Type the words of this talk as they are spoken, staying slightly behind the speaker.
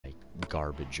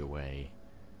garbage away.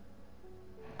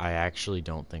 I actually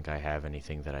don't think I have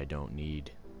anything that I don't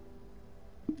need.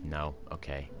 No?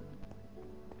 Okay.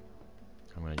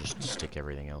 I'm gonna just stick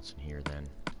everything else in here then.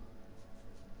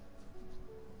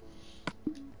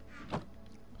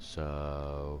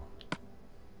 So...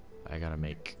 I gotta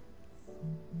make...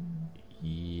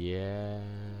 Yeah...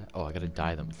 Oh, I gotta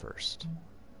dye them first.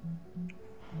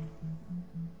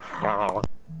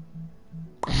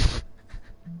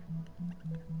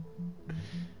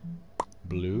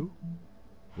 Blue?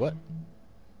 What?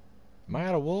 Am I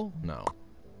out of wool? No.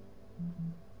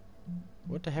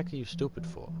 What the heck are you stupid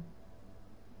for?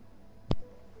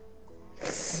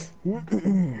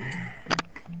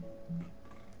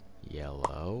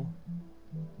 Yellow.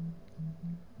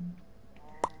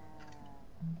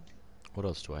 What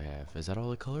else do I have? Is that all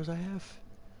the colors I have?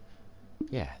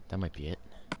 Yeah, that might be it.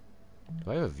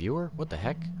 Do I have a viewer? What the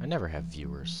heck? I never have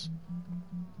viewers.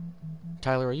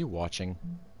 Tyler, are you watching?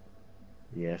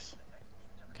 Yes.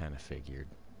 Kinda figured.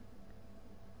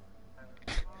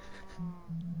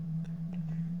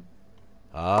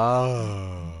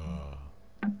 Ah.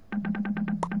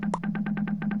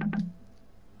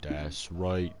 That's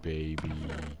right, baby.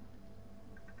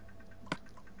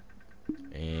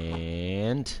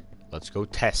 And let's go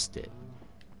test it.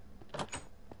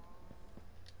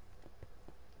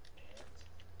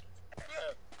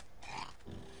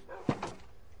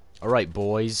 Alright,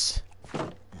 boys.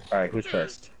 Alright, who's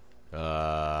first?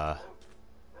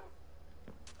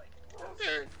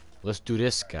 Let's do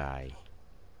this guy.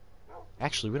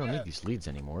 Actually, we don't need these leads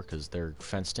anymore because they're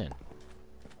fenced in.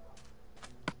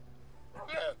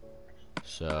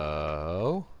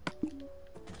 So...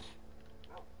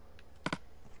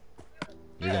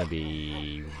 You're gonna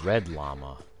be red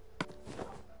llama.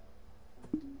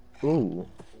 Ooh.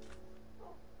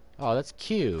 Oh, that's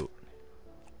cute.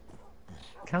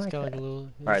 Kinda It's got like a little...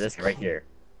 Alright, this guy right here.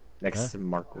 Next Huh? to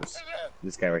Marcus.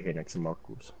 This guy right here next to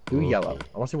Marcus. Do yellow.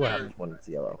 I want to see what happens when it's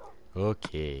yellow.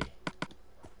 Okay.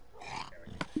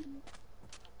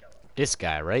 This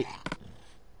guy, right?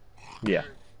 Yeah.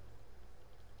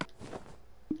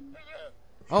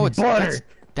 Oh, it's Butter!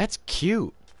 that's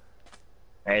cute.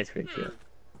 That is pretty cute.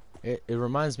 It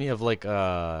reminds me of like what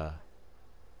are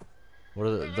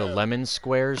the lemon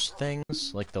squares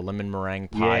things? Like the lemon meringue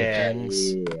pie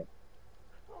things. Yeah. Alright,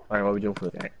 what are we doing for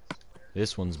the guy?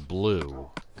 This one's blue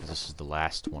because this is the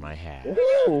last one I have.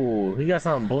 Ooh, he got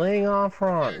something bling on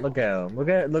front. Look at him. Look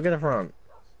at the front.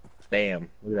 Bam.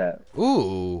 Look at that.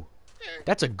 Ooh,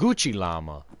 that's a Gucci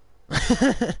llama.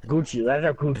 Gucci. That's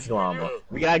our Gucci llama.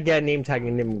 We gotta get a name tag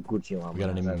and name him Gucci llama. We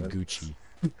gotta name him Gucci.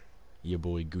 Your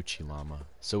boy Gucci llama.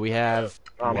 So we have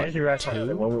what, I just realized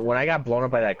something. When I got blown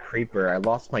up by that creeper, I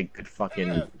lost my good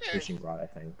fucking fishing rod, I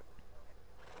think.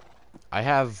 I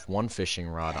have one fishing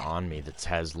rod on me that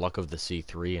has Luck of the Sea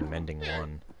 3 and Mending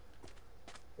 1.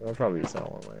 I'll probably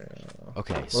sell one later.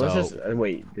 Okay, Well, so... let's just,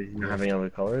 wait, did you not have any other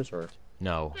colors, or?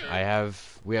 No,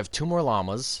 we have 2 more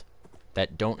llamas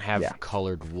that don't have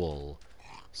colored wool.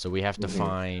 So we have to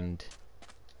find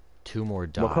 2 more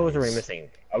dyes. What colors are we missing?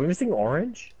 Are we missing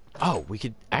orange? Oh, we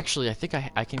could... Actually, I think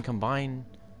I can combine...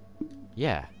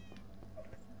 Yeah.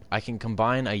 I can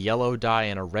combine a yellow dye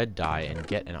and a red dye and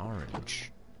get an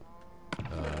orange.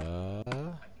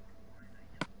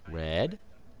 Red?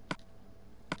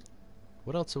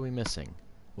 What else are we missing?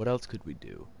 What else could we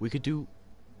do? We could do...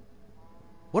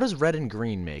 What does red and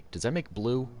green make? Does that make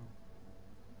blue?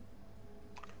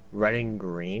 Red and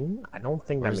green? I don't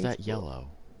think that Or makes is that blue.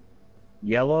 yellow?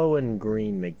 Yellow and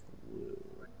green make blue.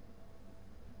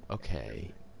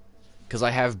 Okay. Because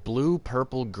I have blue,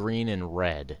 purple, green, and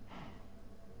red.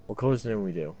 What colors did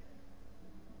we do?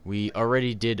 We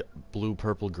already did blue,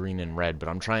 purple, green, and red, but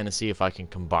I'm trying to see if I can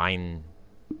combine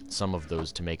some of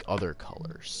those to make other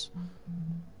colors.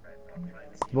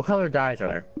 What color dyes are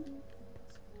there?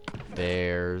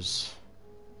 There's...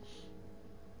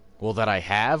 Well, that I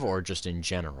have, or just in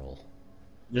general?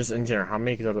 Just in general, how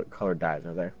many color dyes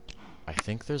are there? I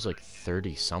think there's like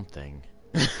 30-something.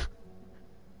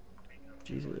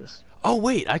 Jesus. Oh,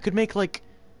 wait, I could make like...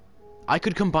 I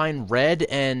could combine red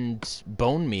and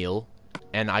bone meal,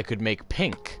 and I could make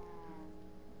pink.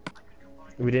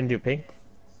 We didn't do pink?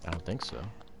 I don't think so.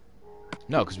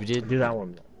 No, because we did... Do that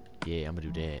one. Yeah, I'm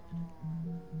gonna do that.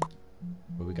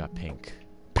 Where we got pink?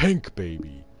 Pink,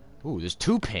 baby! Ooh, there's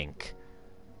 2 pink.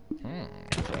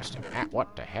 Interesting. Ah,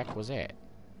 what the heck was that?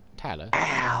 Tyler?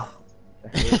 Ow!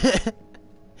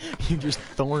 You just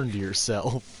thorned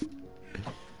yourself.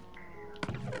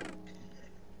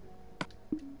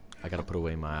 I gotta put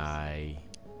away my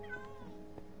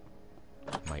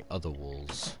other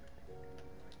wools.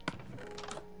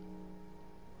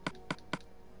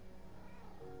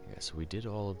 so we did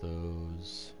all of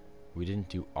those. We didn't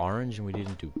do orange and we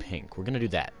didn't do pink. We're gonna do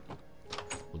that.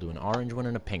 We'll do an orange one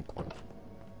and a pink one.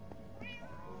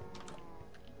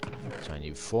 So I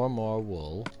need 4 more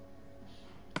wool.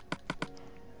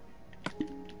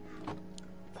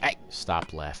 Hey,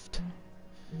 stop left.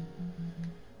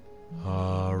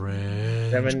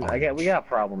 Orange. Devin, orange. we got a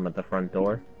problem at the front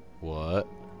door. What?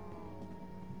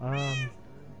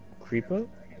 Creeper?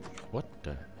 What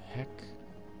the heck?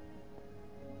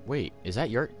 Wait, is that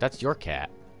that's your cat?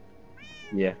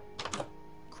 Yeah.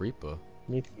 Creeper.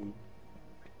 Me too.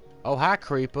 Oh, hi,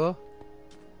 Creeper.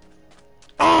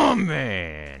 Oh,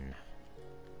 man.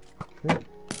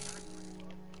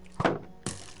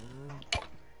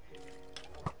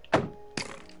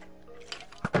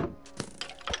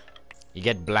 You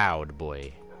get blowed,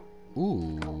 boy.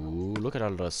 Ooh, look at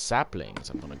all those saplings.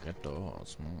 I'm gonna get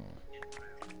those.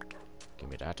 Give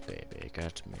me that, baby.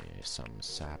 Get me some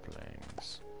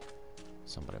saplings.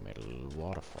 Somebody made a little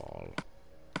waterfall.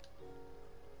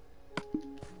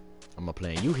 I'm gonna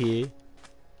play you here,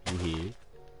 you here,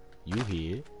 you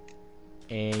here,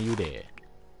 and you there.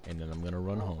 And then I'm gonna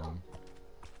run home.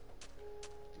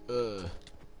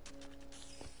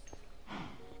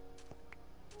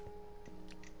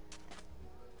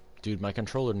 Dude, my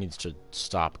controller needs to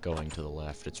stop going to the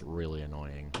left. It's really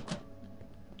annoying.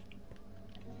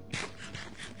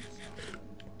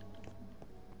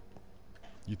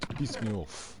 You piss me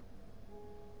off.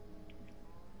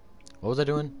 What was I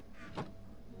doing?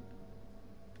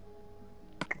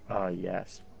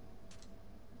 Yes.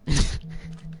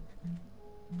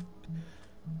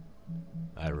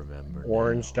 I remember.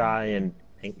 Orange now. dye and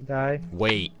pink dye?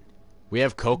 Wait. We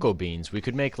have cocoa beans. We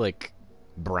could make, like,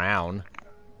 brown.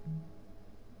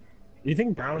 You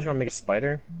think brown's gonna make a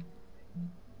spider?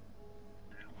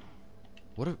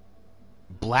 What if...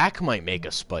 Black might make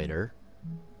a spider.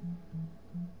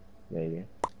 Maybe.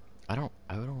 I don't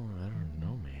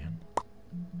know, man.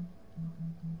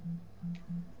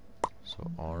 So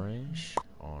orange,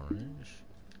 orange.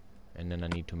 And then I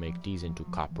need to make these into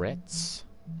carpets.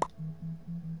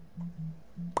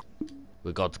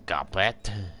 We got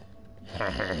carpet.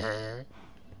 Okay.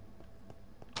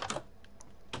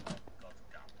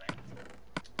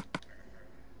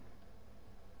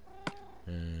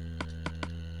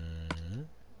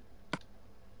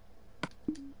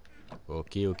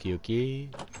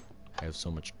 I have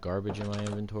so much garbage in my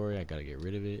inventory, I gotta get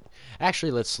rid of it.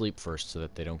 Actually, let's sleep first so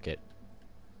that they don't get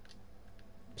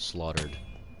slaughtered.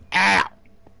 Ow!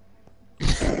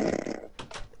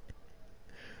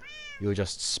 You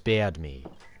just spared me.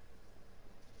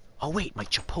 Oh wait, my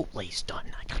Chipotle's done.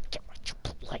 I gotta get my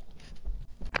Chipotle.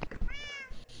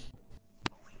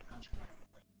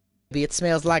 Maybe it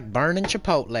smells like burning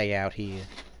Chipotle out here.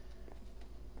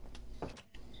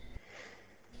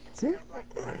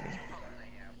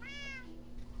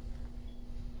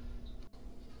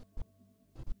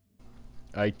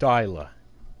 Hey, Tyler.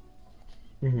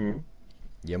 Mm-hmm.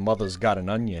 Your mother's got an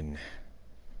onion.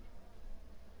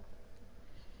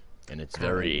 And it's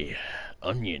very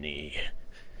oniony.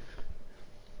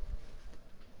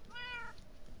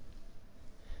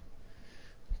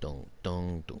 Dun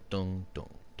dun dun dun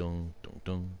dun dun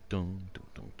dun dun dun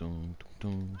dun dun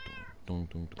dun dun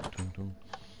dun dun dun.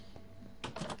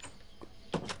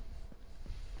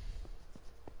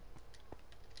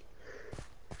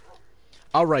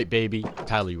 All right, baby.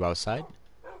 Tyler, you outside?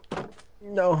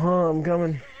 No, I'm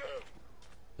coming.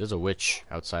 There's a witch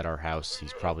outside our house.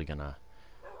 He's probably gonna...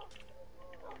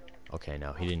 Okay,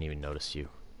 no, he didn't even notice you.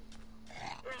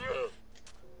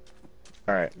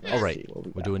 Alright.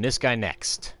 We're doing this guy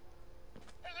next.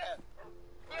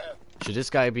 Should this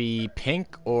guy be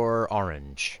pink or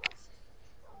orange?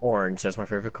 Orange, that's my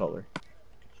favorite color.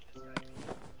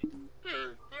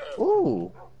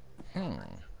 Ooh.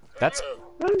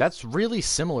 That's really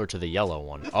similar to the yellow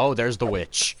one. Oh, there's the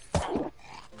witch.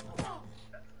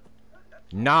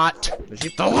 Not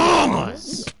the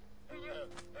llamas!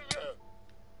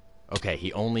 Okay,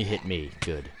 he only hit me.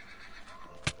 Good.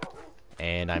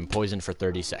 And I'm poisoned for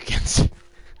 30 seconds.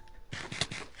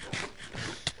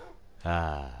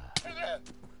 Alright,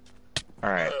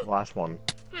 last one.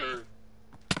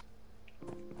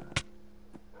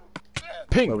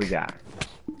 Pink! What we got?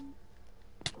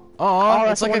 Oh,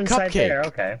 that's it's like a cupcake. there.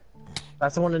 Okay.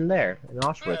 That's the one in there, in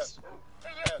Auschwitz.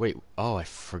 Wait, oh, I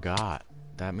forgot.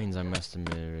 That means I must have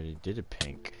already did a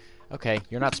pink. Okay,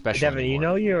 you're not special Devin,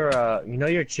 anymore. you know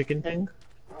your chicken thing?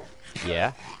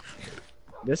 Yeah?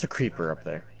 There's a creeper up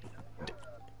there.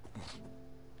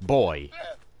 Boy.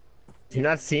 Do you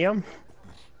not see him?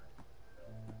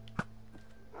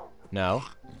 No.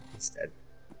 He's dead.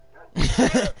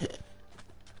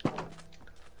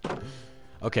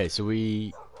 Okay,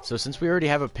 so since we already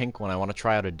have a pink one, I want to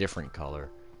try out a different color.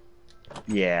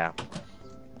 Yeah.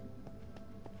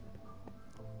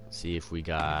 See if we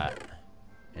got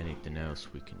anything else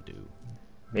we can do.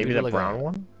 Maybe the brown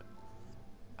one?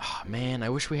 Oh, man, I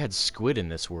wish we had squid in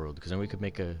this world, because then we could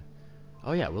make a...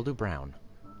 Oh yeah, we'll do brown.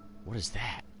 What is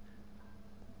that?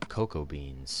 Cocoa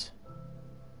beans.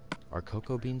 Are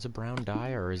cocoa beans a brown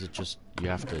dye, or is it just you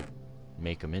have to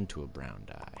make them into a brown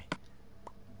dye?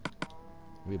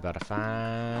 We about to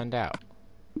find out.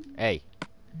 Hey.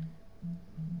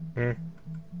 Hmm.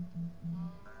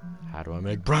 How do I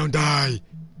make brown dye?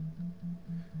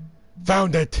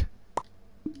 Found it!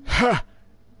 Ha!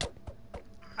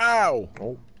 Ow!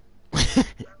 Oh.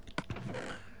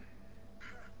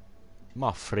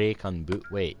 My freaking boot.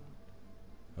 Wait.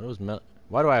 What was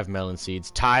Why do I have melon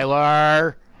seeds?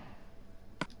 Tyler!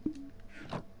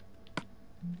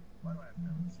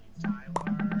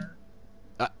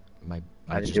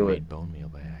 I just made bone meal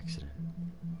by accident.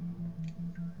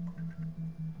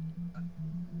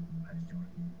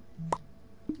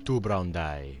 Two brown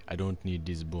dye. I don't need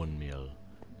this bone meal.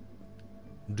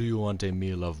 Do you want a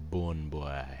meal of bone,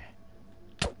 boy?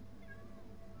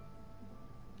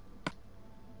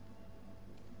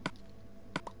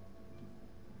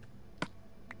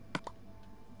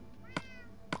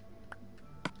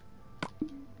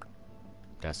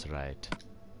 That's right.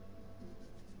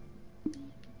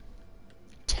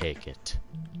 Take it.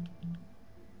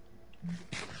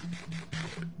 Can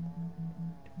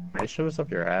I shove this up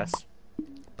your ass?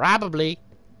 Probably.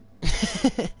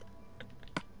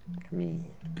 Me.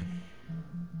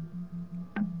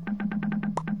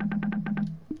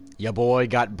 Ya boy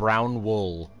got brown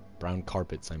wool. Brown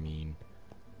carpets, I mean.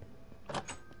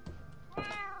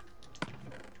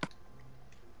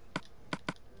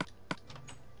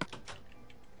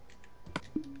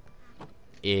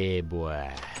 Eh,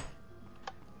 boy.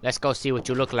 Let's go see what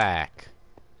you look like.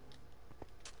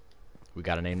 We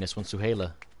gotta name this one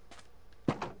Suhaila.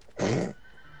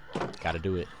 Gotta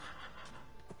do it.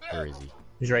 Where is he?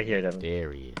 He's right here, Devin.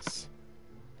 There he is.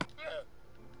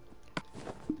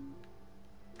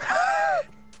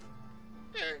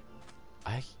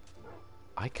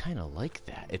 I kind of like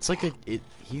that. It's like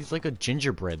he's like a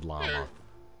gingerbread llama.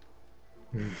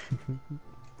 It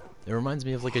reminds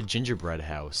me of like a gingerbread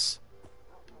house.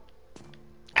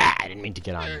 Ah, I didn't mean to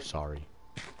get on you, sorry.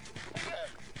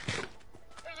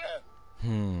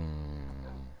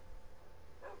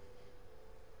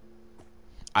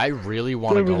 I really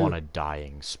want to go on a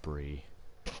dyeing spree.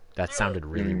 That sounded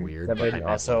really weird, but I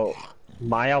also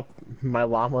my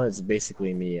llama is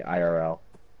basically me IRL.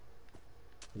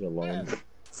 He's alone.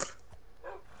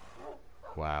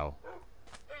 Wow.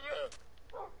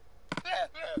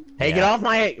 Hey,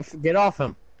 Yeah. get off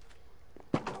him.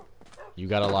 You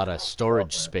got a lot of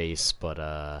storage space,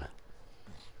 but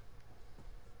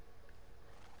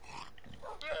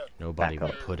nobody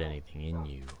would put anything in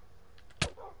you.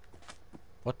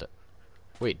 What the?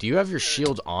 Wait, do you have your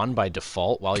shield on by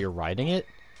default while you're riding it?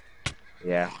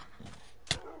 Yeah.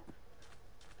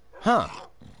 Huh.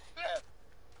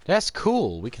 That's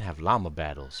cool. We can have llama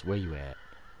battles. Where you at?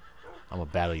 I'm gonna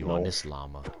battle you on this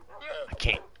llama. I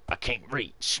can't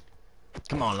reach.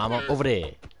 Come on, llama, over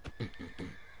there.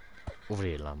 Over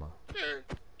there, llama.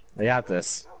 I got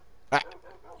this. Ah,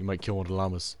 you might kill one of the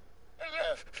llamas.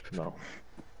 No.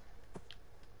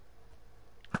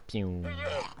 Pew.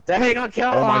 That ain't gonna kill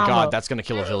a Oh my llama. god, that's gonna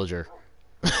kill a villager.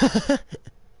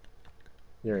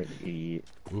 You're an idiot.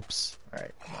 Oops.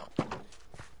 Alright, come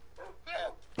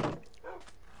on.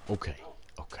 Okay.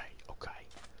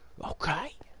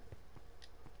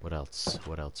 What else?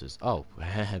 What else is... Oh,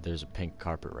 there's a pink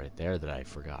carpet right there that I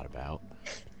forgot about.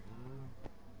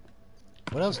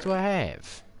 What else do I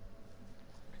have?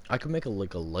 I could make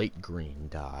like a light green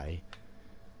dye.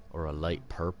 Or a light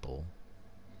purple.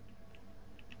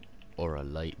 Or a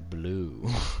light blue.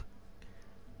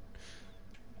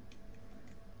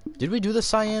 Did we do the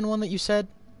cyan one that you said?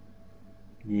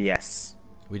 Yes.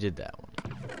 We did that one.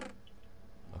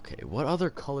 Okay, what other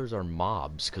colors are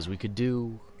mobs? Because we could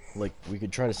do... Like, we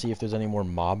could try to see if there's any more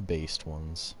mob-based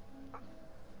ones.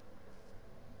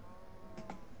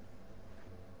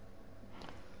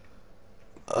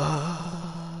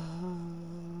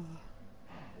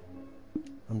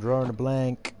 I'm drawing a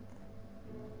blank.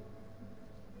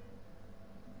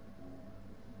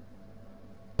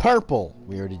 Purple!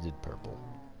 We already did purple.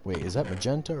 Wait, is that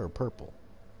magenta or purple?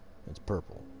 It's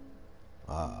purple.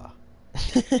 Ah.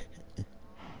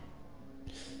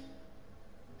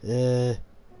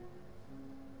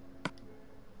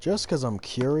 Just because I'm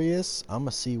curious, I'm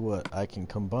gonna see what I can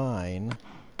combine.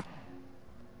 I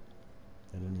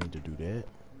didn't mean to do that.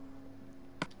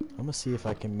 I'm gonna see if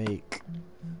I can make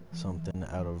something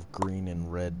out of green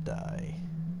and red dye.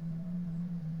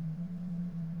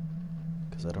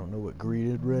 Because I don't know what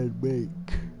green and red make.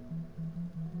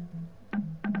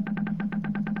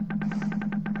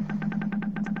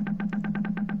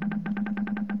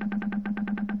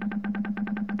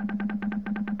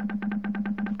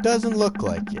 Doesn't look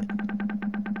like it.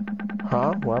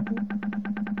 Huh? What?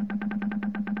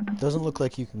 Doesn't look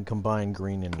like you can combine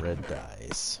green and red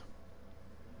dyes.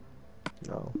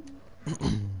 No.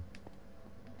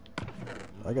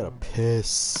 I gotta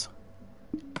piss.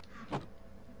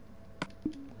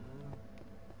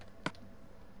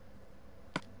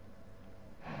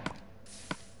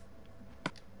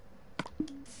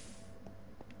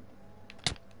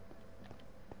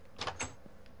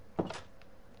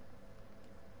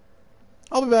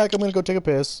 I'll be back. I'm gonna go take a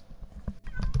piss.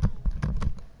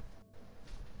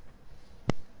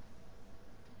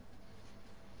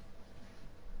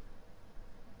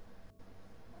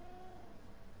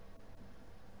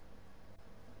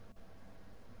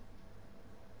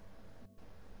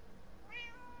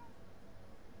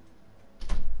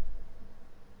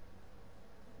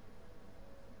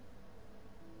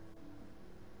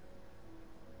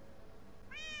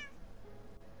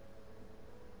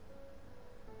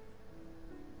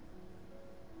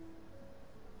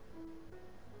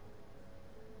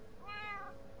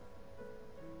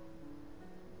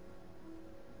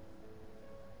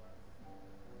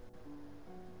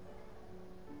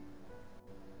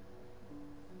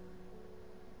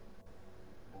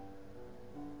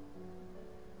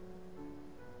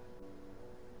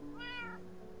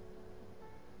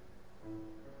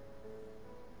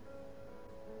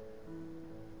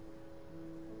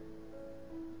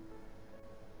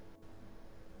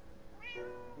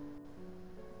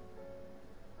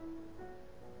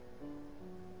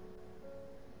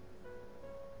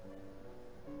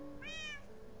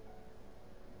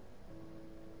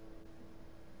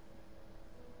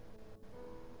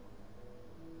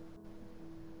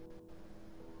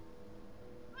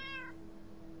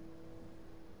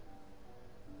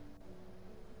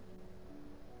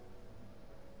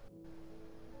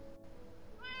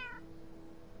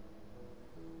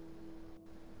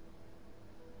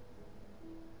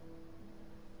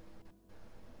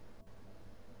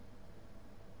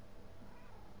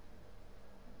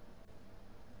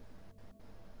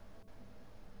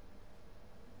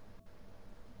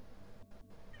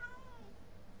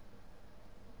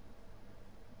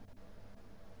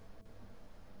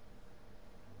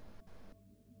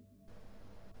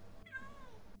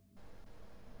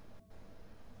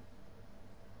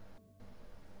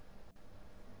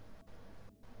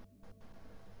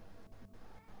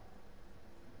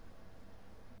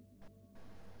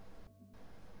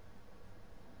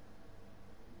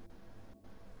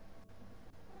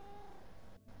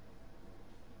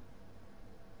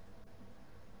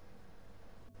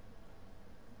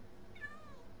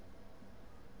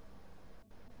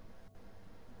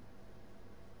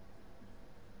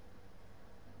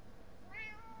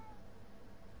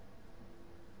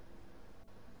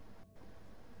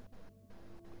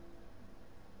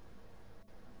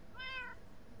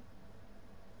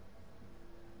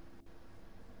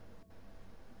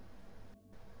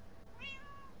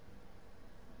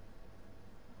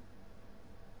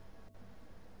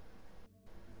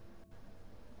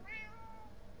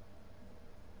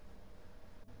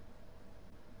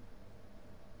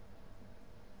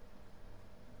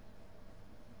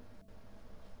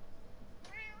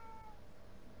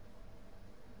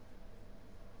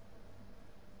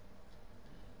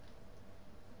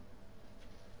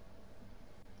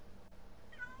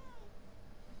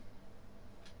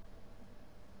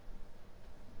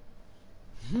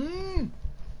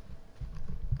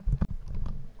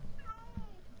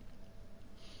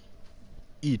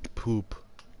 Eat poop.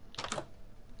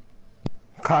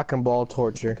 Cock and ball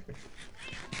torture.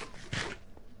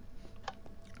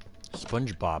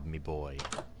 SpongeBob, me boy.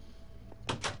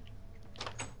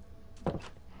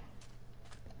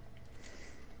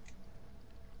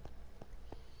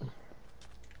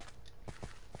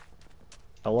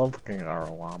 I love looking at our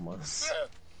llamas.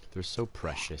 They're so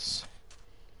precious.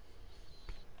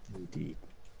 Indeed.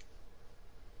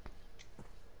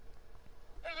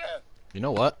 You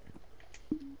know what?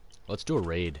 Let's do a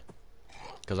raid.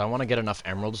 Because I want to get enough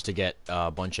emeralds to get a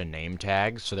bunch of name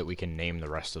tags so that we can name the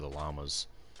rest of the llamas.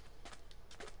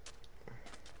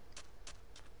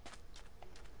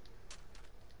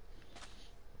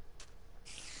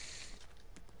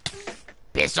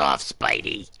 Piss off,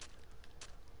 Spidey!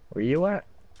 Where you at?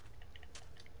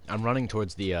 I'm running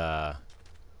towards the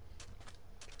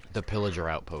pillager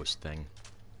outpost thing.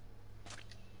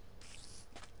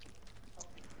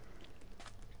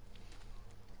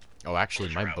 Oh, actually,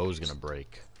 my bow's gonna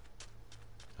break.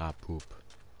 Ah, poop.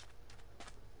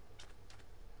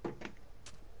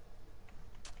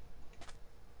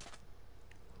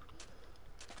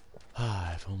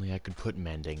 Ah, if only I could put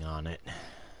mending on it.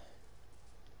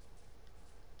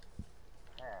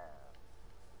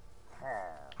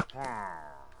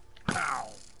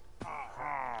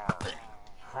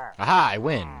 Aha, I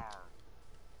win.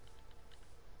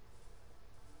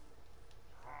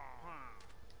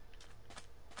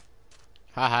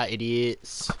 Haha,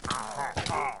 idiots.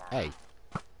 Hey.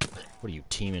 What are you,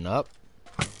 teaming up?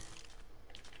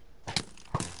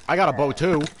 I got a bow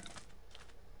too.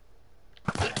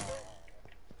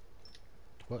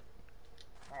 What?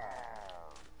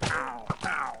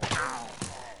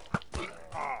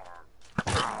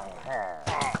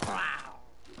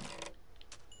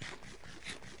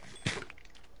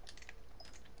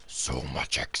 So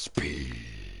much XP.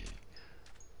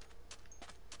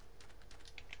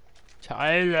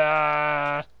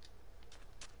 Tyler.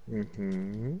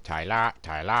 Tyler.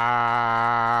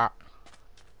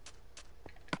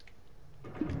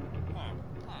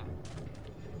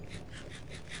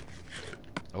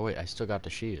 Oh wait, I still got the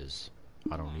shears.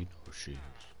 I don't need no shears.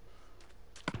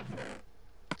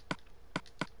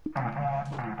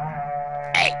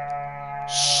 Hey!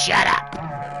 Shut up!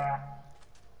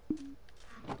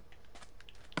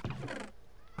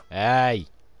 Hey!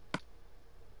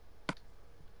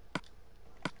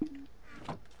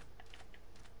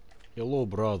 Hello,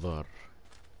 brother.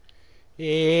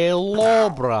 Hello,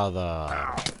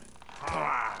 brother.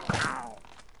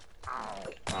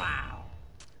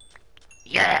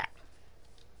 Yeah!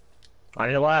 On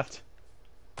your left.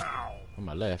 On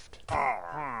my left.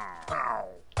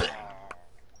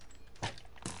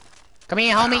 Come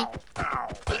here, homie.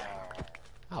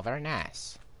 Oh, very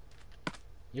nice.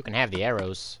 You can have the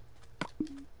arrows.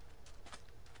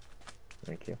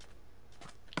 Thank you.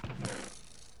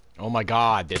 Oh my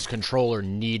god, this controller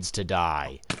needs to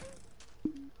die.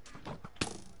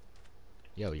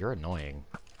 Yo, you're annoying.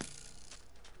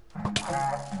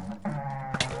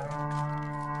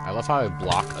 I love how I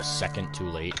block a second too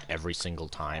late every single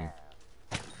time.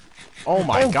 Oh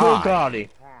my god! Good golly.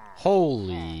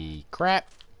 Holy crap.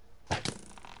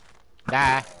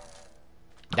 Die.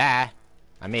 Die.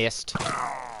 I missed.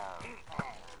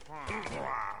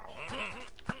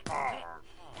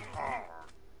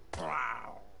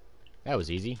 That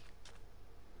was easy.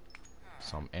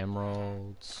 Some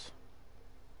emeralds.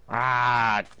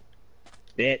 Ah,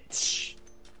 bitch.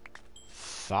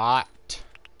 Thought.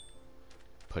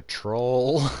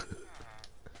 Patrol.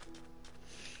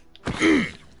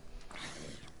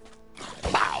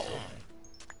 Wow.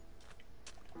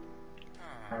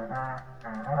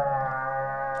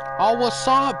 Oh, what's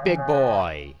up, big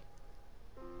boy?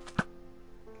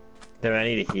 Dude, I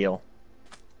need to heal.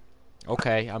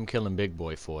 Okay, I'm killing big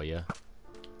boy for you.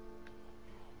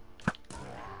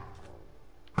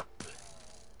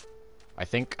 I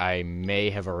think I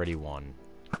may have already won.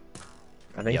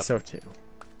 I think so too.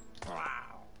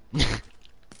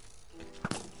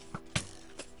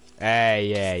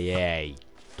 Hey, hey, hey.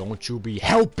 Don't you be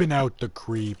helping out the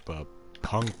creeper,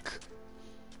 punk.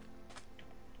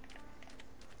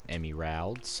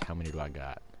 Emeralds. How many do I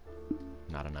got?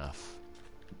 Not enough.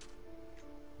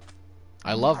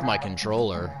 I love my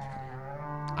controller.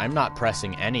 I'm not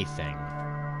pressing anything.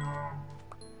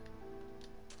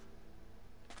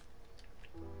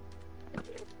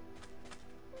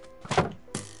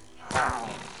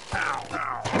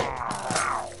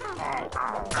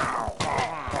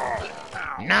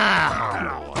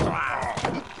 No!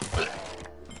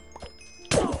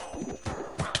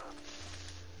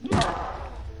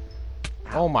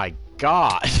 Oh my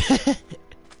god!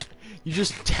 You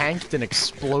just tanked an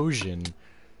explosion.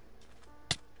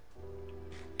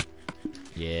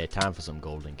 Yeah, time for some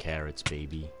golden carrots,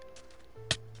 baby.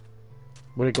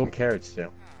 What do gold carrots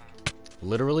do?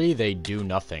 Literally, they do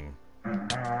nothing. Fair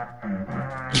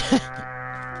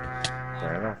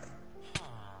enough.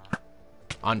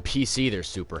 On PC, they're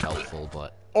super helpful,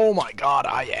 but... Oh my god,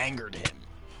 I angered him.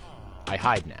 I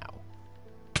hide now.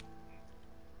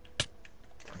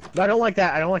 No, I don't like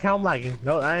that. I don't like how I'm lagging.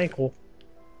 No, that ain't cool.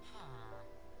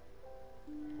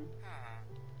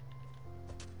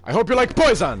 I hope you like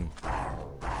poison!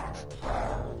 I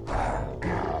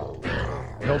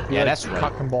hope you Yeah, like that's right.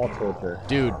 cock and ball torture.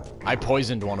 Dude, I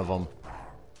poisoned one of them.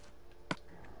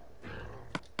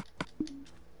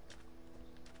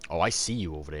 Oh, I see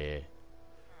you over there.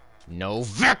 No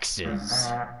vexes!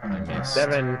 I missed.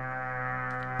 7.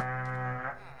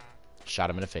 Shot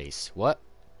him in the face. What?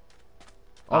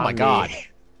 Oh my god.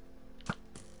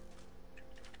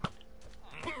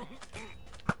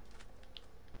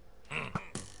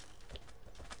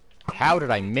 How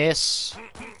did I miss?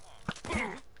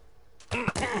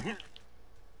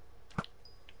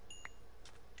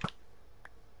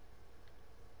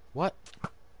 What?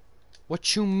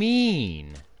 What you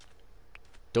mean?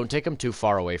 Don't take him too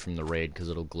far away from the raid, because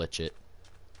it'll glitch it.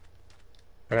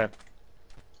 Okay.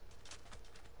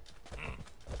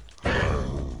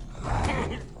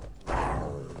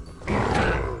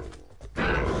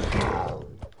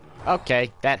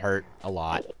 Okay, that hurt a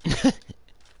lot.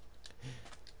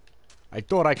 I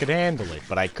thought I could handle it,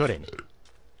 but I couldn't.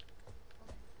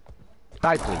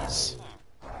 Die, please.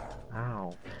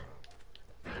 Ow.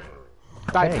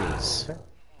 Die, Hey. please.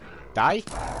 Die?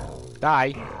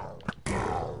 Die.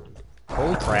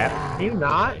 Holy crap. Can you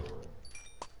not?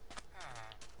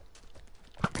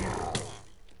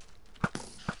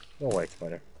 Go away,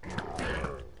 spider.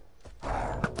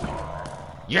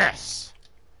 Yes!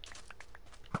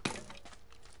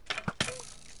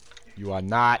 You are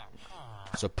not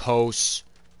supposed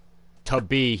to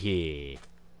be here.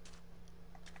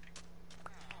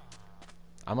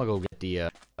 I'm gonna go get the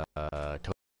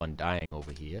total undying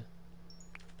over here.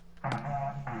 Not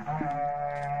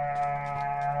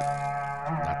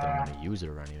that I'm gonna use it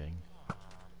or anything.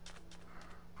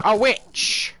 A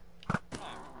witch!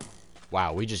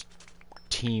 Wow, we just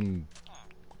team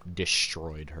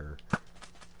destroyed her.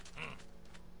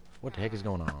 What the heck is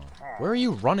going on? Where are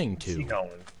you running Where's to? he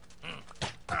going?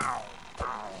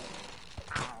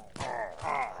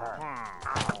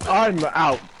 I'm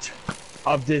out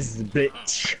of this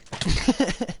bitch.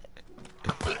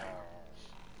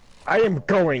 I am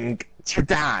going to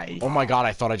die. Oh my god,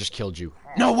 I thought I just killed you.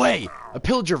 No way! A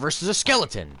pillager versus a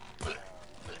skeleton!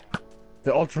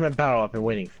 The ultimate battle I've been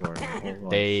waiting for.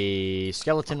 They...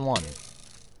 skeleton won.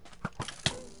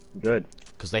 Good.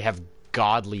 Because they have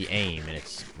godly aim, and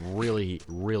it's really,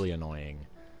 really annoying.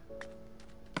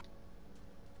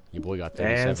 Your boy got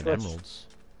 37 emeralds.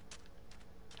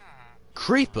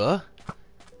 Creeper?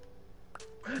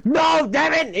 No,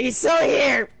 damn it! He's still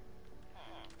here!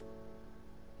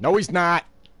 No, he's not!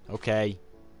 Okay.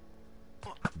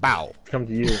 Bow. Come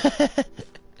to you.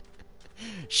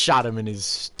 Shot him in his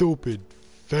stupid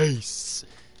face.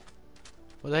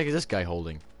 What the heck is this guy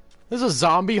holding? There's a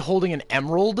zombie holding an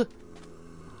emerald?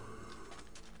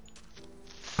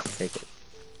 Take it.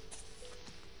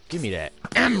 Give me that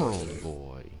emerald,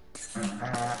 boy.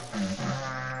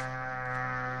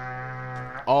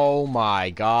 Oh my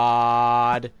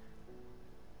god.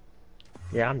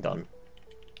 Yeah, I'm done.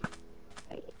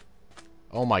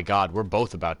 Oh my god, we're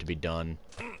both about to be done.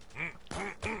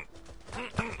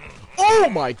 Oh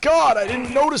my god, I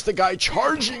didn't notice the guy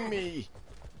charging me!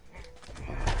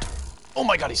 Oh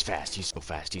my god, he's fast. He's so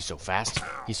fast. He's so fast.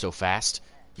 He's so fast.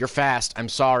 You're fast. I'm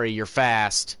sorry, you're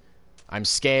fast. I'm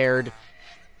scared.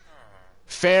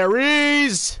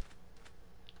 Fairies!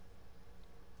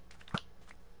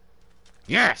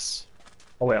 Yes!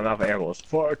 Oh wait, I'm out of arrows.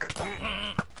 Fuck.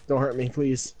 Don't hurt me,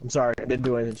 please. I'm sorry, I didn't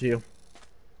do anything to you.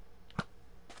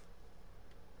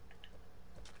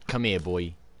 Come here,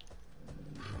 boy.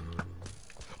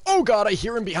 Oh god, I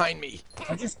hear him behind me.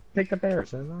 I just picked up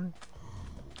arrows, didn't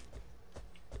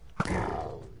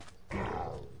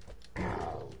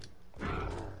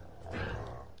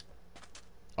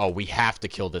Oh, we have to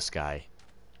kill this guy.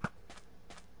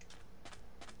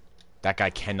 That guy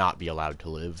cannot be allowed to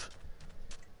live.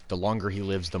 The longer he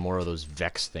lives, the more of those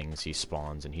Vex things he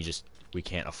spawns, and we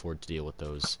can't afford to deal with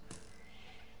those.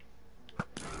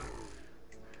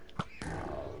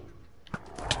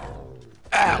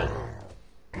 Ow!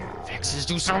 Vexes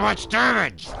do so much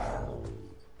damage!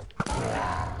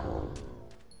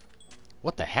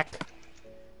 What the heck?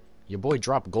 Your boy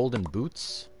dropped golden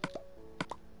boots?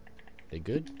 They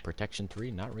good? Protection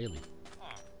 3? Not really.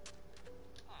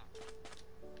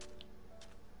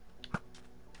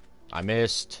 I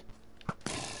missed.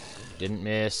 Didn't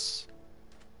miss.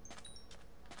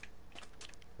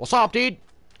 What's up, dude?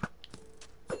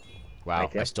 Wow,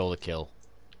 I stole the kill.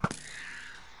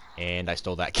 And I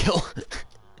stole that kill.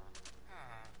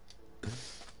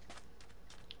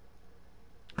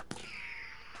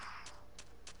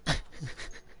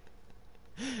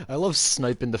 I love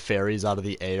sniping the fairies out of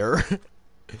the air.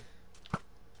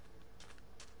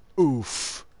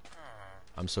 Oof.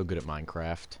 I'm so good at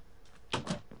Minecraft.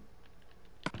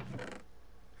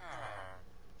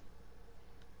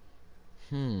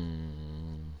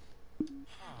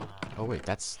 Oh wait,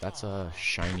 that's a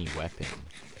shiny weapon.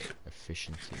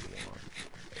 Efficiency 1.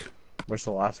 Where's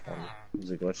the last one?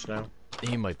 Is it glitched now?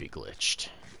 He might be glitched.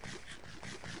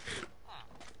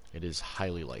 It is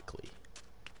highly likely.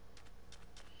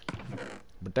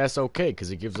 But that's okay,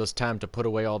 because it gives us time to put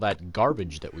away all that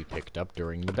garbage that we picked up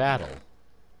during the battle.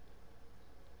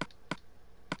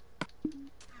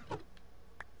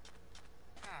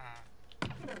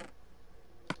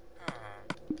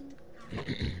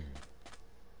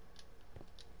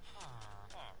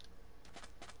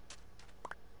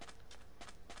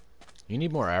 You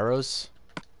need more arrows?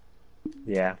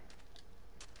 Yeah.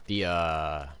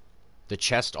 The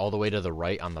chest all the way to the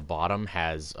right on the bottom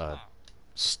has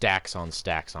stacks on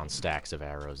stacks on stacks of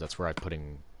arrows. That's where I'm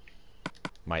putting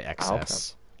my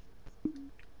excess.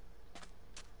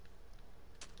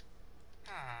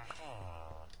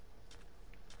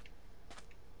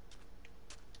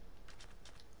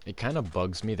 It kind of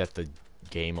bugs me that the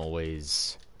game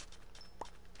always,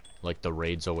 like, the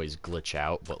raids always glitch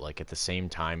out, but, like, at the same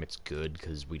time, it's good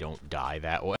because we don't die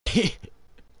that way.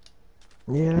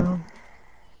 Yeah.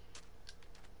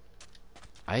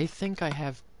 I think my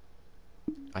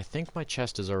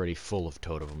chest is already full of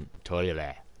totems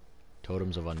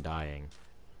of undying.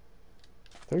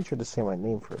 I thought you tried to say my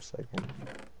name for a second.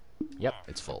 Yep,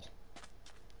 it's full.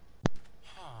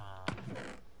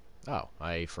 Oh,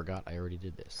 I forgot I already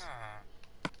did this.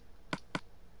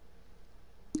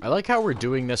 I like how we're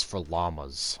doing this for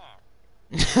llamas.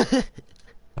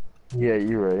 Yeah,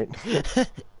 you're right.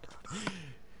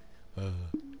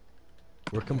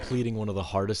 We're completing one of the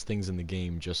hardest things in the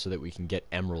game just so that we can get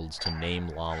emeralds to name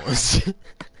llamas.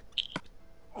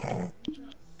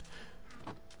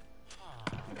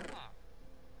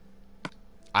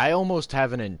 I almost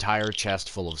have an entire chest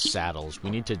full of saddles.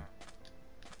 We need to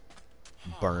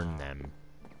burn them.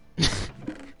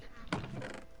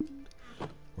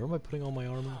 Where am I putting all my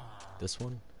armor? This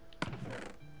one?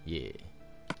 Yeah.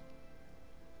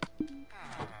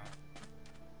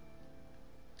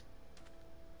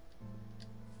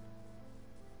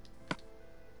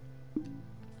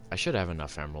 I should have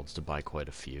enough emeralds to buy quite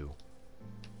a few.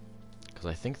 Because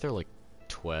I think they're like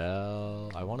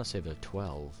 12. I want to say they're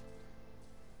 12.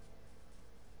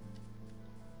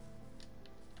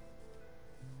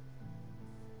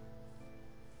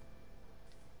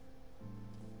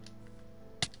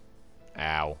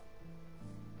 Ow.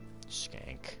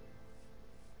 Skank.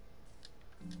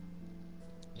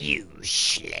 You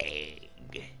slag.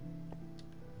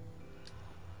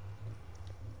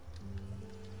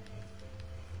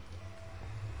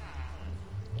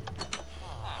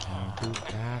 Time to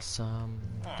pass some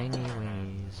thingy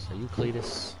wingies. Are you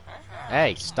Cletus?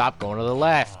 Hey, stop going to the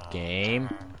left, game.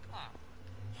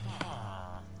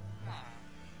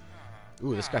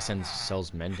 Ooh, this guy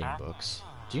sells mending books.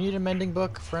 Do you need a mending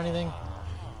book for anything?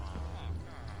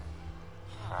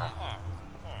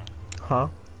 Huh?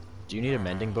 Do you need a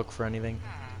mending book for anything?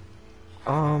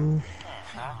 I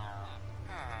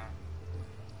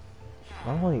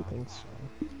don't really think so.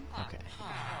 Okay.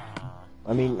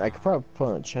 I mean, I could probably put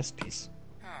on a chest piece.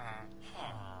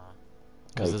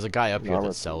 Because there's a guy up here armor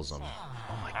that sells them.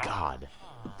 Oh my god.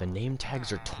 The name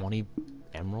tags are 20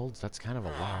 emeralds? That's kind of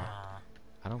a lot.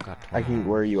 I don't got 20.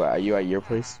 Where are you at? Are you at your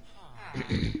place?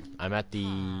 I'm at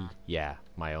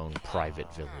my own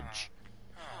private village.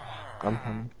 I'm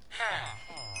coming.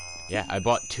 Yeah, I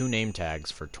bought 2 name tags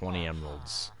for 20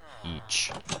 emeralds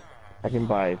each. I can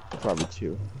buy probably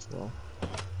 2 as well.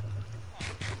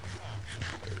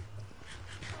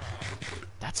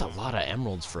 That's a lot of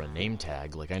emeralds for a name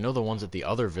tag. Like, I know the ones at the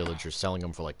other village are selling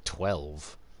them for like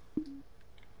 12.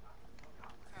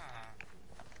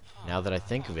 Now that I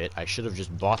think of it, I should have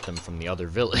just bought them from the other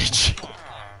village.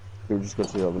 You just go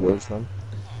to the other village then?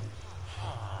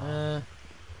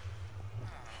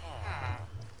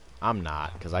 I'm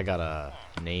not, because I gotta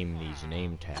name these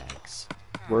name tags.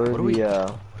 Where's What do we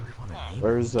want to name?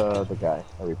 Where's the guy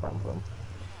that we found from?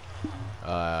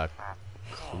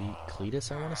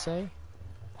 Cletus, I want to say?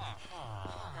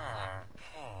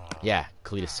 Yeah,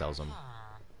 Cletus sells them.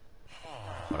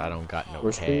 But I don't got no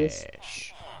Where's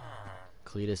cash.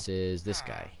 Cletus is this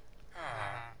guy.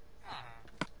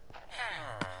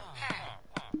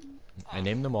 I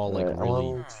named them all like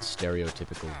really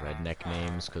stereotypical redneck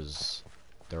names because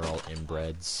they're all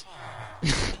inbreds.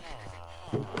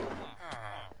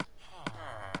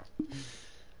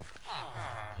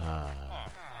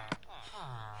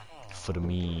 For the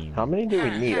meme. How many do we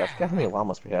need? I forgot how many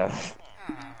llamas we have.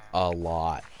 A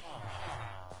lot.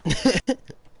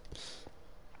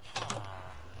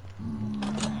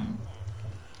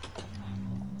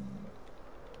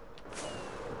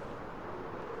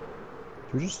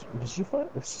 Did you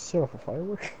set off a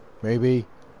firework? Maybe.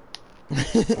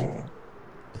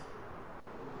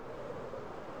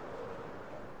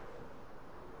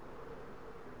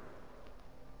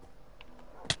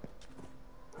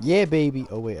 Yeah, baby.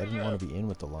 Oh, wait, I didn't want to be in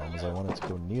with the llamas. I wanted to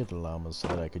go near the llamas so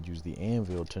that I could use the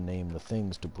anvil to name the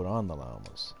things to put on the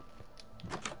llamas.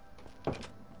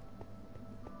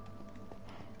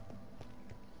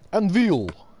 Anvil!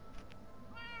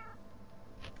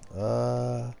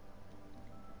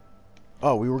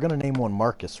 Oh, we were gonna name one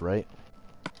Marcus, right?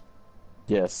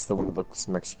 Yes, the one that looks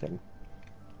Mexican.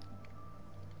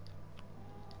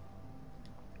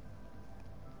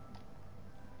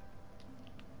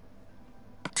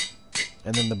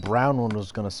 And then the brown one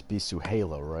was gonna be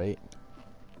Suhaila, right?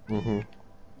 Mm-hmm.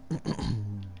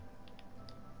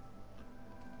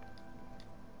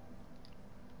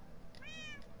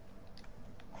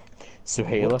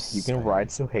 Suhaila, Whoops, you can ride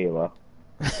Suhaila.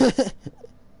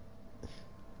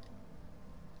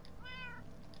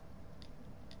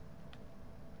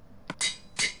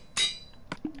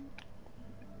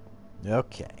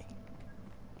 Okay.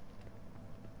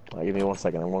 Give me 1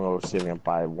 second. I'm gonna go see if I can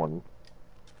buy one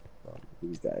of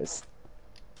these guys.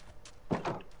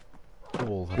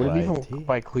 All Would it be from righty.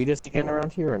 by Cletus again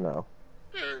around here or no?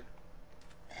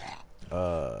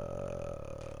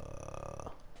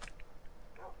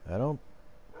 I don't...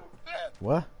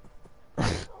 What?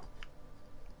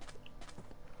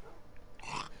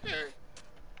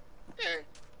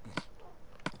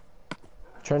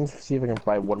 Trying to see if I can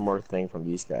buy one more thing from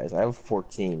these guys. I have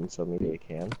 14, so maybe I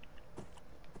can.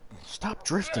 Stop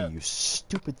drifting, you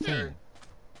stupid thing.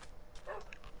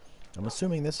 I'm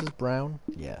assuming this is brown?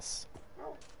 Yes.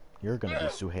 You're gonna be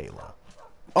Suhaila.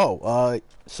 Oh,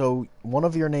 so one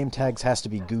of your name tags has to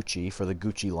be Gucci for the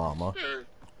Gucci llama.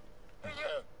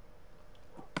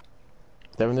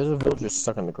 Devin, there's a villager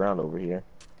stuck on the ground over here.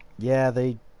 Yeah,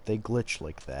 they glitch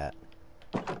like that.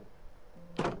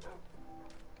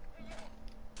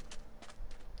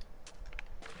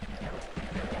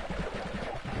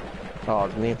 Oh,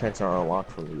 the name tags aren't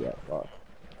unlocked for me yet. Fuck.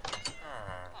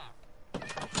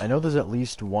 I know there's at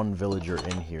least one villager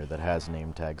in here that has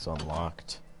name tags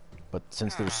unlocked. But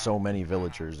since there's so many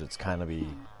villagers, it's kind of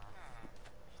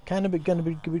gonna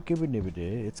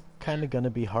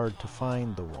be hard to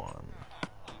find the one.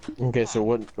 Okay, so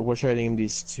what should I name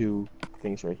these two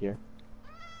things right here?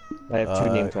 I have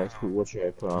two name tags. What should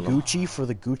I put on them? Gucci for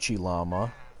the Gucci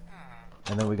llama,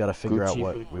 and then we gotta figure out Gucci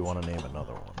what we want to name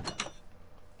another one.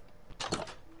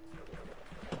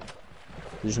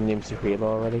 Did you name Suhaila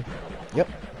already? Yep.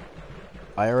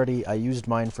 I used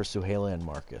mine for Suhaila and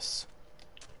Marcus.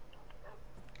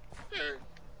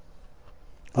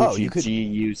 Oh, you could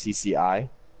Gucci.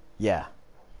 Yeah.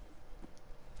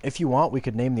 If you want, we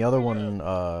could name the other one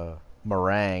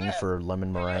Meringue for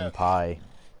lemon meringue pie,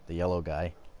 the yellow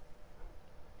guy.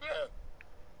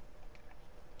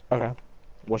 Okay.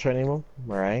 What should I name him?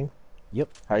 Meringue? Yep.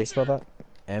 How do you spell that?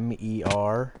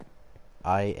 MEINGU.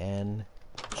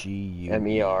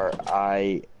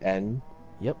 MERIN.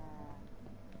 Yep.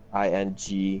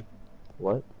 ING.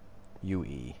 What?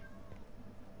 UE.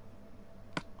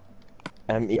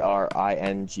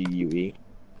 MERINGUE.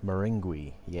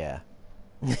 Meringue, yeah.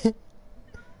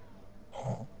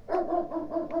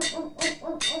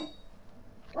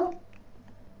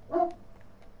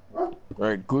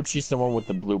 Alright, Gucci's the one with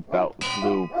the blue belt,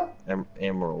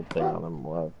 emerald thing on him.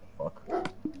 What the fuck?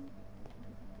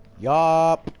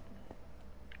 Yup.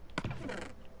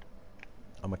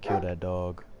 I'ma kill that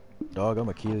dog. Dog,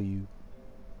 I'ma kill you.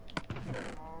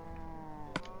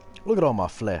 Look at all my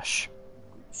flesh.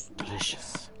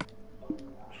 Delicious.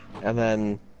 And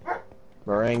then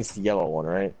Meringue's the yellow one,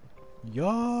 right?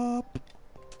 Yup.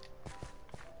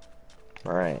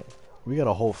 Alright. We got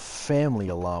a whole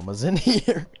family of llamas in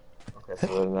here. Okay,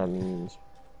 so then that means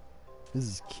This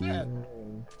is cute.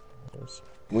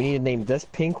 we need to name this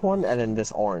pink one and then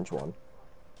this orange one.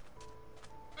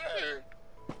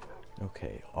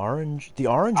 Okay, orange. The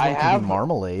orange one can be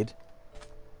Marmalade.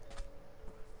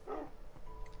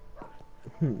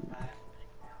 Do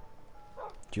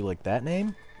you like that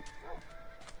name?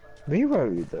 Maybe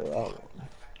probably the that one.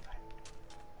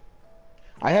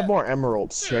 I have more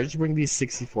emeralds. Should I just bring these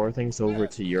 64 things over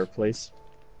to your place?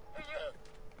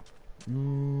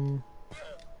 Or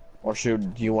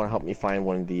do you want to help me find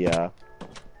one of the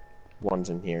ones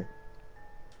in here?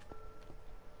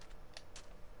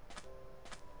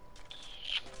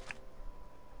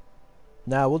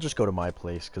 Nah, we'll just go to my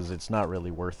place, because it's not really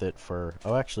worth it for...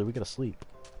 Oh, actually, we gotta sleep.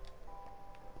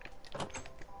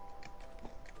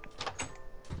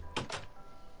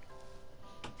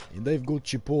 And they've got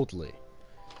Chipotle.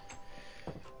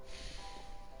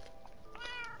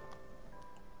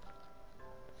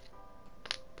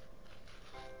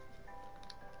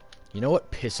 You know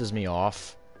what pisses me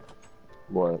off?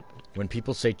 What? When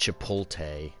people say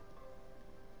Chipotle.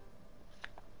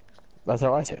 That's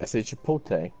how I say it. I say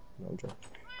Chipotle. No, I'm joking.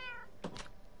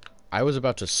 I was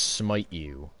about to smite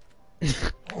you.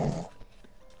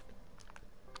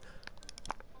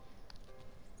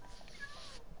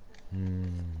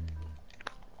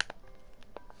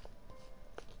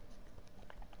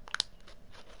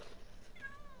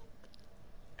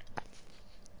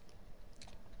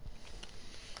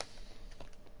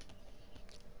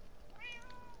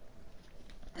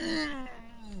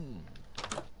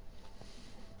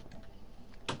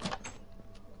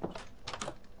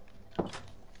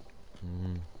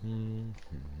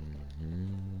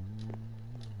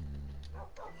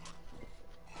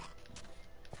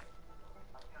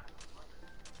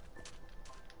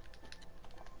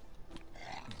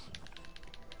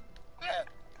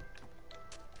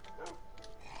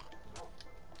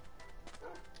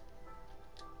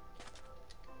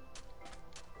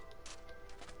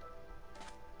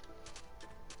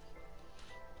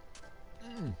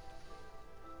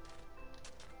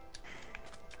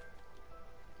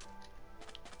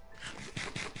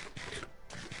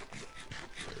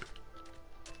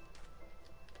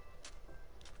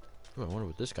 Ooh, I wonder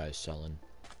what this guy's selling.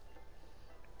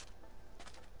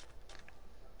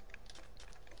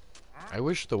 I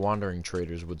wish the wandering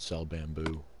traders would sell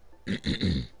bamboo.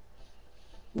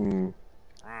 Hmm.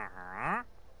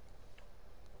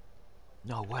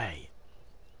 No way.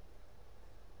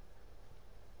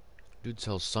 Dude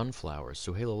sells sunflowers.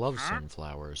 Suhaila loves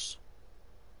sunflowers.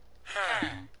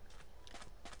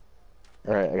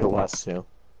 Alright, I got last two.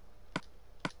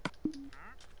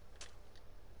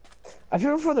 I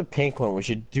feel for the pink one, we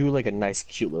should do like a nice,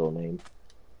 cute little name.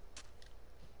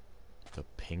 The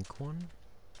pink one?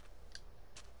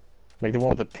 Like the one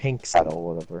with the pink saddle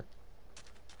or whatever.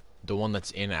 The one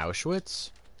that's in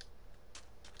Auschwitz?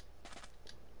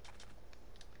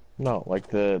 No, like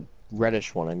the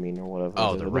reddish one, I mean, or whatever.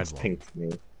 Oh, the it red looks one. pink to me.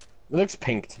 It looks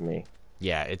pink to me.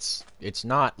 Yeah, it's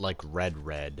not like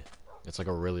red. It's like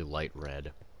a really light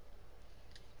red.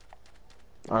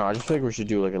 I don't know, I just feel like we should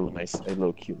do like a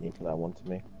little cute name for that one to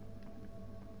me.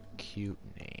 Cute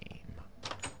name.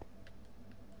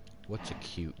 What's a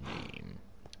cute name?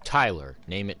 Tyler.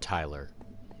 Name it Tyler.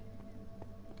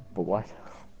 But what?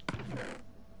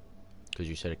 Because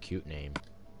you said a cute name.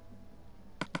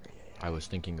 I was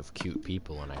thinking of cute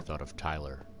people and I thought of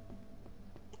Tyler.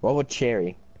 What about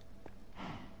Cherry?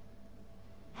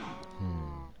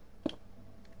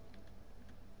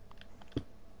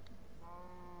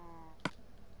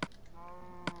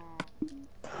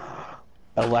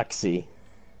 Alexi.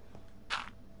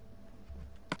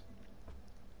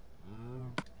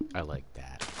 I like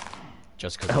that.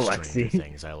 Just because of Stranger Alexi.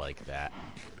 Things, I like that.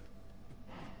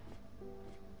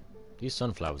 These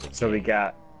sunflowers are So we gay.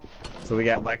 got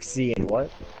Lexi and what?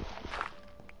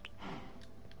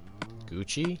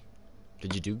 Gucci?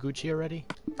 Did you do Gucci already?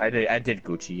 I did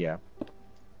Gucci, yeah.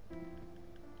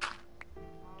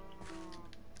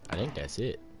 I think that's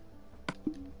it.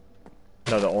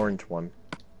 No, the orange one.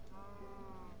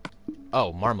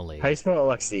 Oh, Marmalade. How do you spell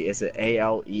Alexi? Is it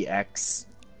Alexi?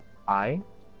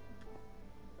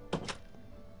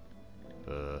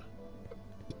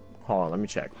 Hold on, let me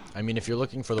check. I mean, if you're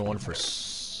looking for the one for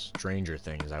Stranger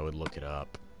Things, I would look it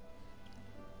up.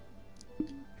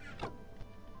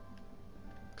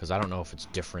 Because I don't know if it's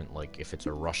different, like, if it's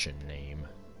a Russian name.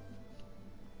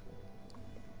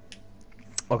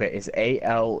 Okay, it's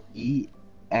Alexei.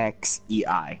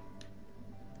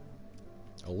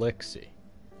 Alexi.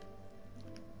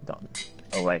 Done.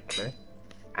 Alexei.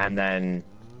 And then...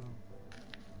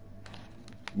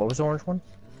 What was the orange one?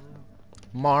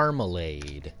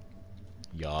 Marmalade.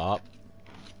 Yup.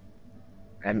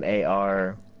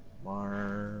 M-A-R...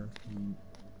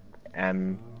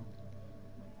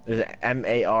 Is it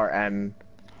M-A-R-M...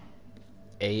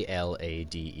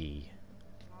 A-L-A-D-E.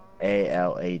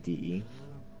 A-L-A-D-E?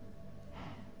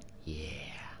 Yeah.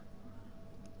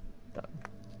 Done.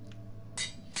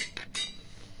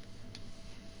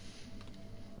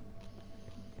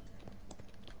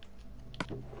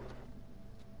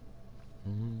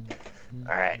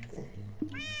 Alright.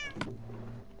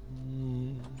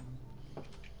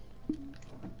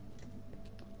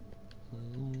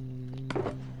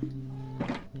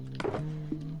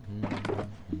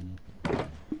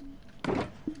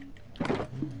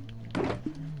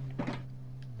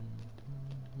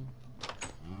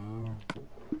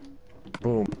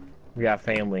 Boom. We got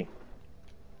family.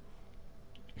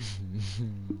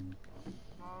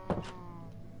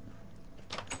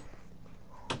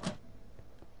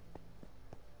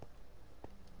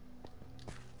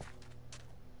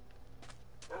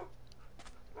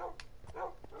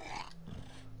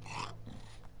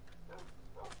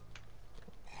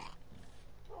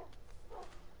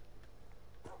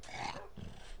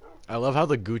 I love how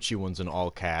the Gucci one's in all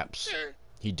caps.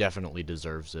 He definitely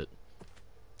deserves it.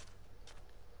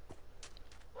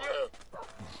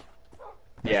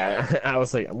 Yeah, I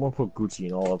was like, I'm gonna put Gucci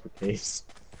in all uppercase.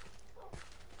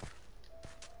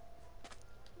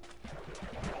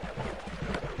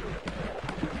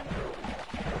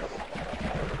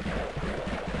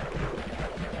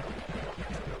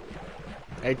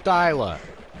 Hey, Tyler.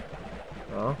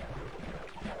 Huh?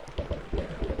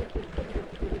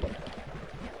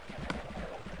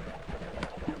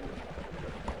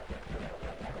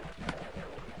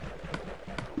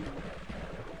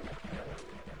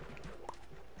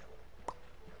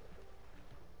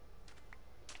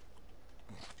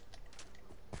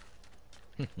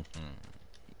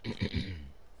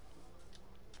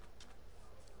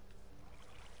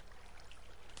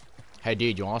 Hey,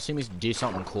 dude, you want to see me do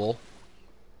something cool?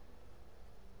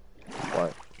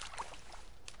 What?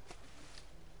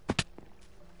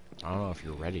 I don't know if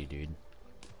you're ready, dude.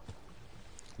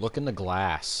 Look in the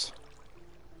glass.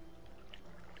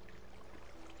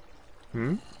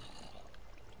 Hmm?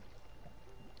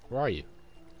 Where are you?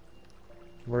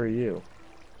 Where are you?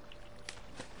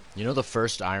 You know the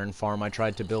first iron farm I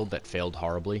tried to build that failed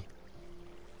horribly?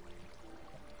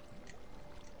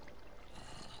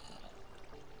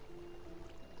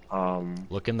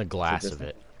 Look in the glass of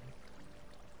it.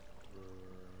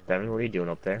 Devin, what are you doing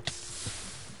up there?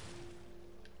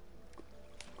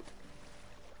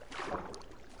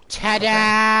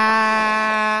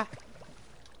 Ta-da!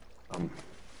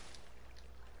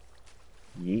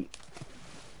 Yeet.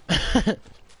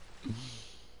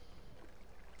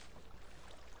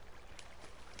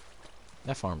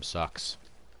 That farm sucks.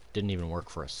 Didn't even work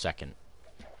for a second.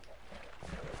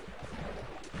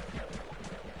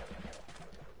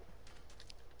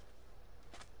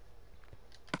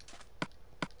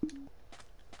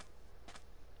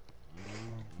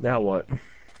 Now what?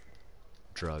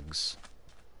 Drugs.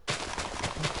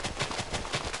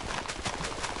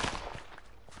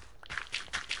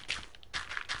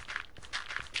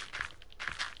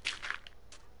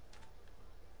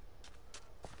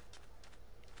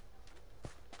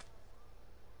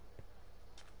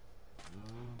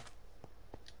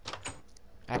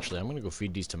 Actually, I'm gonna go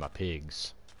feed these to my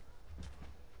pigs.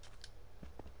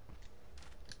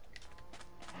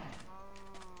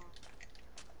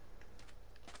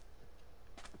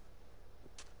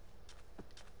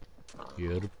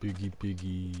 Here, piggy,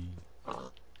 piggy.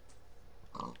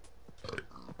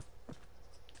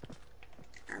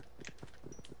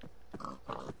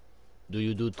 Do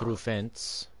you do true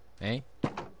fence? Eh?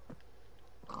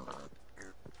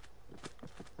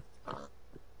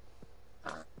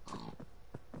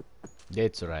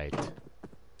 That's right.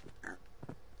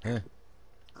 Huh?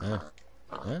 Huh?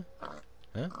 Huh?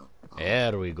 Huh?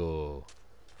 There we go.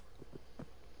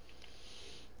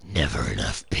 Never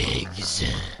enough pigs.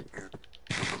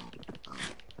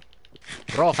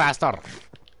 Grow faster.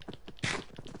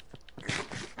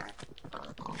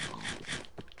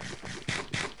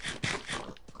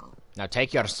 Now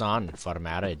take your son for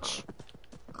marriage.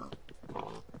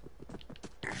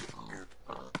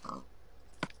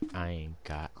 I ain't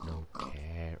got no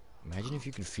carrot. Imagine if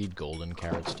you could feed golden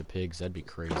carrots to pigs. That'd be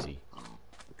crazy.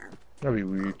 That'd be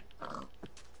weird.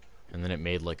 And then it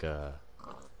made like a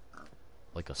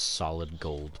solid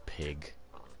gold pig.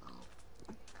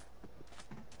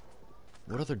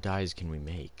 What other dyes can we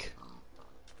make?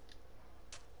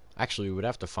 Actually, we would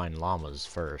have to find llamas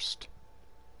first.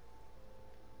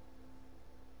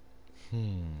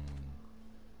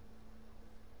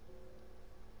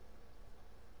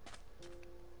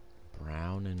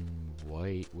 Brown and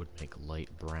white would make light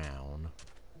brown.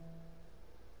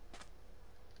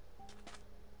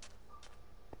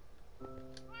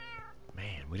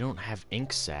 Man, we don't have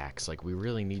ink sacs. Like, we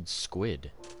really need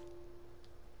squid.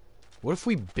 What if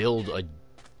we build a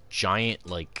giant,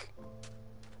 like,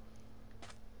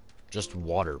 just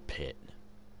water pit?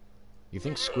 You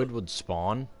think squid would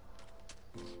spawn?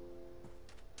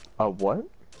 What?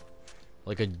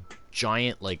 Like a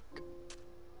giant, like,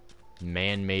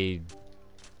 man-made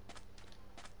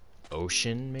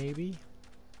ocean, maybe?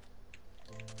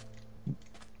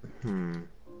 I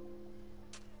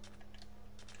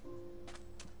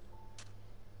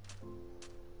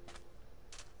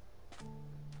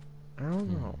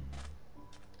don't know.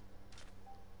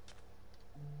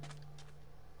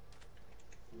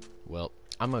 Well,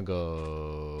 I'm gonna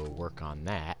go work on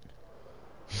that.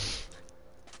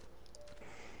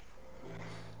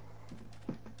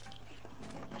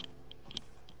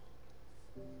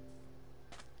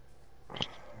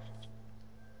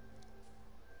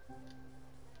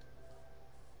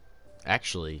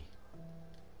 Actually,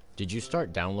 did you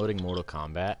start downloading Mortal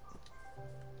Kombat?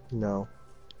 No.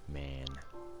 Man.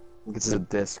 This is a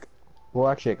disc. Well,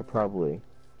 actually, I could probably.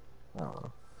 I don't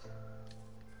know.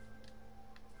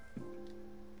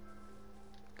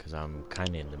 Because I'm kind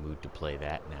of in the mood to play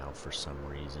that now for some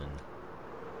reason.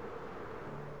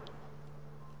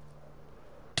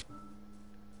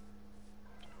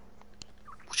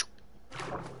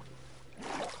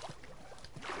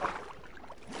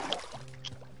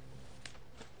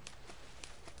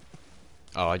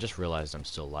 Oh, I just realized I'm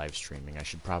still live streaming. I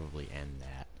should probably end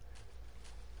that.